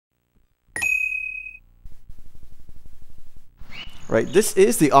Right, this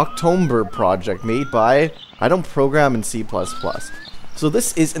is the Octember Project made by iDontProgramInCpp. So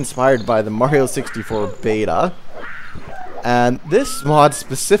this is inspired by the Mario 64 beta. And this mod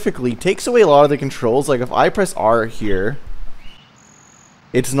specifically takes away a lot of the controls. Like if I press R here,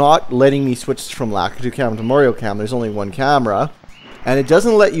 it's not letting me switch from Lakitu Cam to Mario Cam. There's only one camera. And it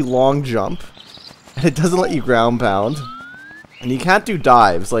doesn't let you long jump. And it doesn't let you ground pound. And you can't do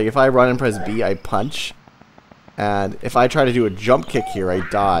dives. Like if I run and press B, I punch. And if I try to do a jump kick here, I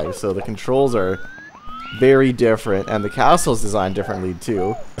dive. So the controls are very different, and the castle is designed differently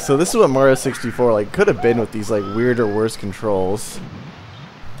too. So this is what Mario 64 like could have been with these like weirder, worse controls.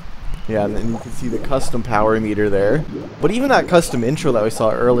 Yeah, and then you can see the custom power meter there. But even that custom intro that we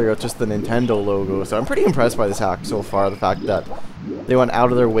saw earlier with just the Nintendo logo. So I'm pretty impressed by this hack so far. The fact that they went out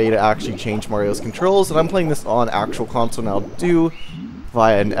of their way to actually change Mario's controls. And I'm playing this on actual console now too,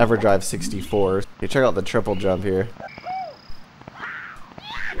 via an EverDrive 64. Okay, check out the triple jump here.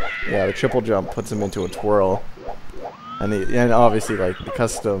 Yeah, the triple jump puts him into a twirl. And obviously, like, the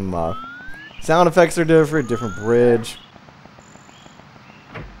custom sound effects are different, different bridge.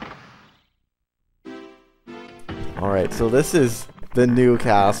 Alright, so this is the new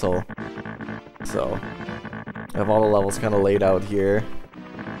castle. So, I have all the levels kind of laid out here.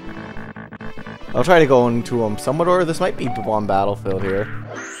 I'll try to go into them somewhat, or this might be Bob-omb Battlefield here.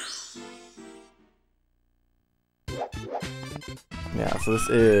 Yeah, so this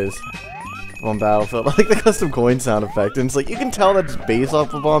is Bob-omb Battlefield. I like the custom coin sound effect, and it's like, you can tell that it's based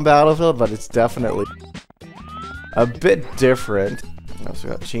off of Bob-omb Battlefield, but it's definitely a bit different. So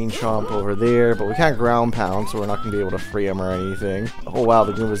we got Chain Chomp over there, but we can't ground pound, so we're not going to be able to free him or anything. Oh wow,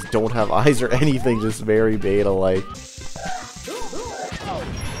 the Goombas don't have eyes or anything, just very beta-like.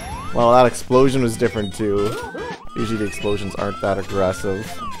 Well, that explosion was different too. Usually the explosions aren't that aggressive.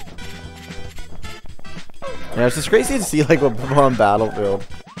 Yeah, it's just crazy to see like what Bob-omb Battlefield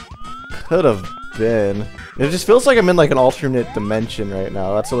could have been. It just feels like I'm in like an alternate dimension right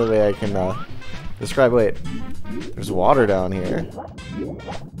now. That's the only way I can describe. Wait, there's water down here.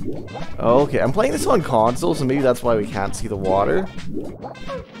 Oh, okay, I'm playing this on console, so maybe that's why we can't see the water.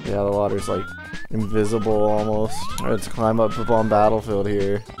 Yeah, the water's like invisible almost. Alright, let's climb up Bob-omb Battlefield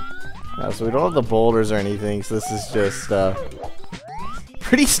here. Yeah, so we don't have the boulders or anything, so this is just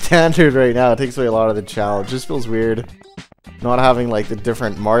pretty standard right now. It takes away a lot of the challenge. It just feels weird not having like the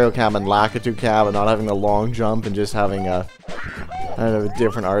different Mario Cam and Lakitu Cam, and not having the long jump, and just having a kind of a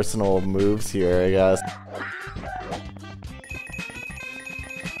different arsenal of moves here, I guess.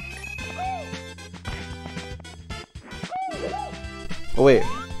 Oh wait,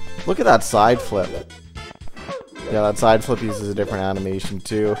 look at that side flip. Yeah, that side flip uses a different animation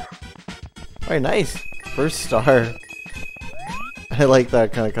too. Alright, nice. First star. I like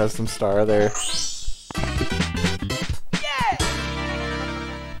that kind of custom star there.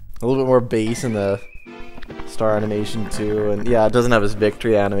 A little bit more bass in the star animation too, and yeah, it doesn't have his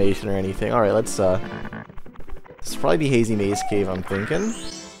victory animation or anything. Alright, let's this will probably be Hazy Maze Cave, I'm thinking.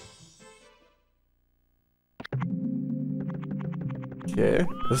 Okay,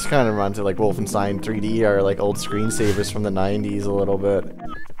 this kind of reminds me of like Wolfenstein 3D or like old screensavers from the 90s a little bit.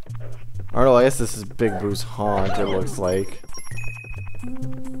 Or no, I guess this is Big Boo's Haunt, it looks like.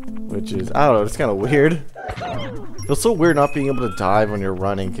 Which is, I don't know, it's kind of weird. It feels so weird not being able to dive when you're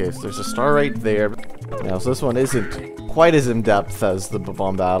running. Okay, so there's a star right there. Yeah, so this one isn't quite as in-depth as the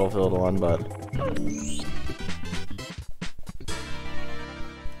Bob-omb Battlefield one, but...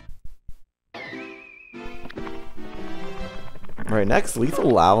 Right, next,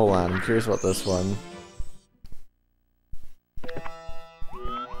 Lethal Lava Land. I'm curious about this one.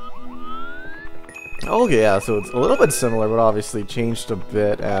 Okay, yeah, so it's a little bit similar, but obviously changed a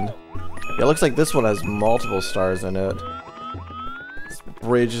bit, and yeah, it looks like this one has multiple stars in it. This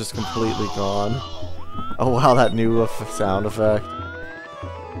bridge is completely gone. Oh wow, that new sound effect.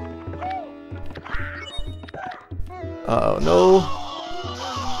 Uh-oh, no.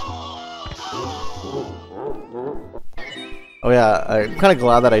 Oh yeah, I'm kind of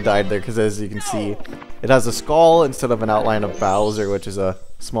glad that I died there, because as you can see, it has a skull instead of an outline of Bowser, which is a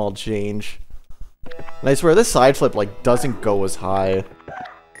small change. And I swear, this side flip, like, doesn't go as high.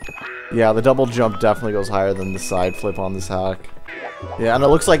 Yeah, the double jump definitely goes higher than the side flip on this hack. Yeah, and it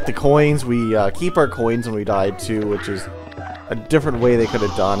looks like the coins, we keep our coins when we die too, which is a different way they could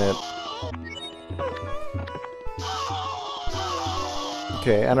have done it.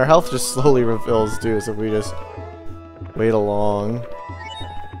 Okay, and our health just slowly refills too, so we just wait along.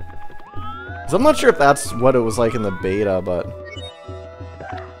 So I'm not sure if that's what it was like in the beta, but...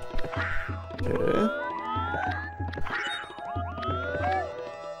 Okay.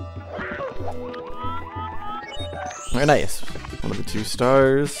 Very nice. One of the 2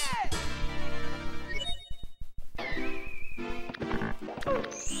 stars.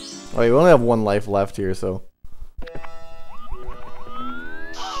 Oh, we only have 1 life left here, so.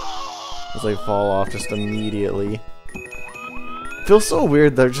 As they fall off just immediately. Feels so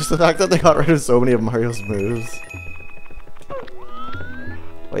weird though, just the fact that they got rid of so many of Mario's moves.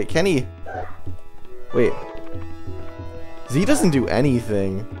 Wait, can he? Wait. Z doesn't do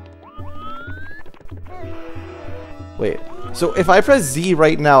anything. Wait, so if I press Z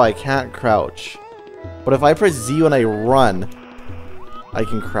right now, I can't crouch. But if I press Z when I run, I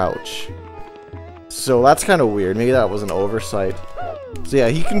can crouch. So that's kind of weird. Maybe that was an oversight. So yeah,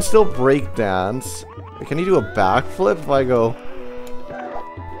 he can still break dance. Can he do a backflip if I go?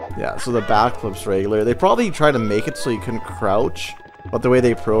 Yeah, so the backflip's regular. They probably tried to make it so you couldn't crouch, but the way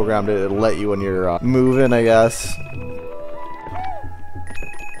they programmed it, it'll let you when you're moving, I guess.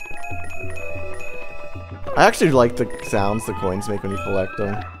 I actually like the sounds the coins make when you collect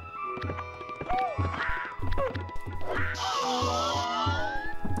them.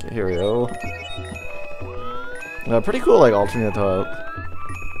 Okay, here we go. Pretty cool, like, alternate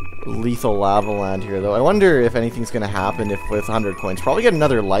lethal lava land here, though. I wonder if anything's gonna happen if with 100 coins. Probably get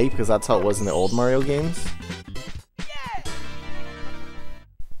another life, because that's how it was in the old Mario games.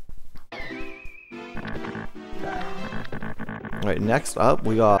 Alright, next up,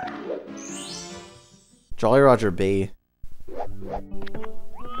 we got Jolly Rodger Bay.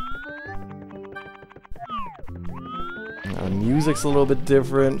 Music's a little bit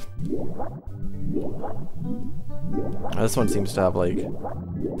different. This one seems to have like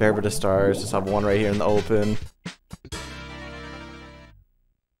a fair bit of stars. Just have one right here in the open.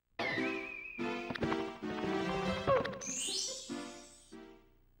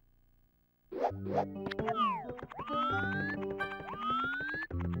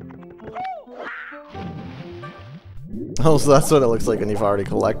 Oh, so that's what it looks like when you've already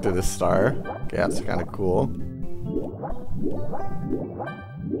collected a star. Okay, that's kind of cool.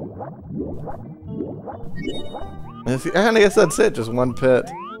 And I guess that's it, just one pit.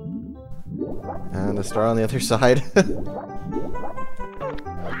 And a star on the other side.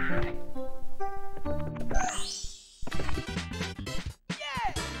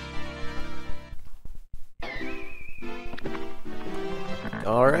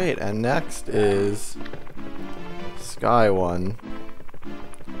 Alright, and next is Sky one.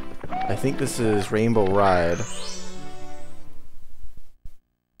 I think this is Rainbow Ride.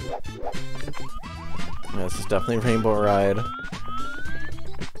 Yeah, this is definitely Rainbow Ride.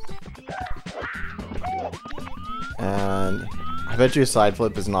 And I bet you a side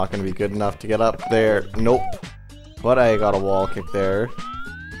flip is not going to be good enough to get up there. Nope. But I got a wall kick there.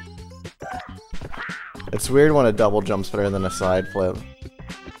 It's weird when a double jump's better than a side flip.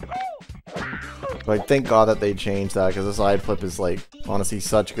 Like, thank God that they changed that, because the side flip is, like, honestly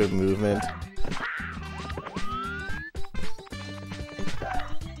such good movement.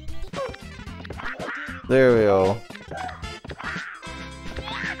 There we go.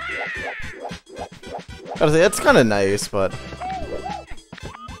 Gotta say, that's kind of nice, but...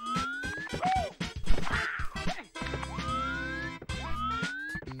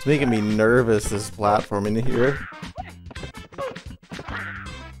 it's making me nervous, this platform in here.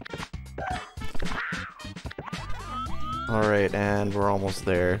 Alright, and we're almost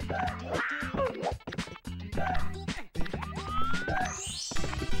there.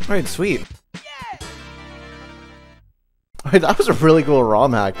 Alright, sweet. Alright, that was a really cool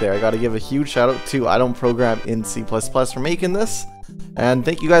ROM hack there. I gotta give a huge shout out to iDontProgramInCpp for making this. And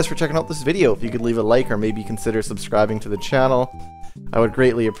thank you guys for checking out this video. If you could leave a like or maybe consider subscribing to the channel, I would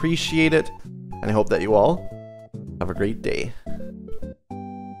greatly appreciate it. And I hope that you all have a great day.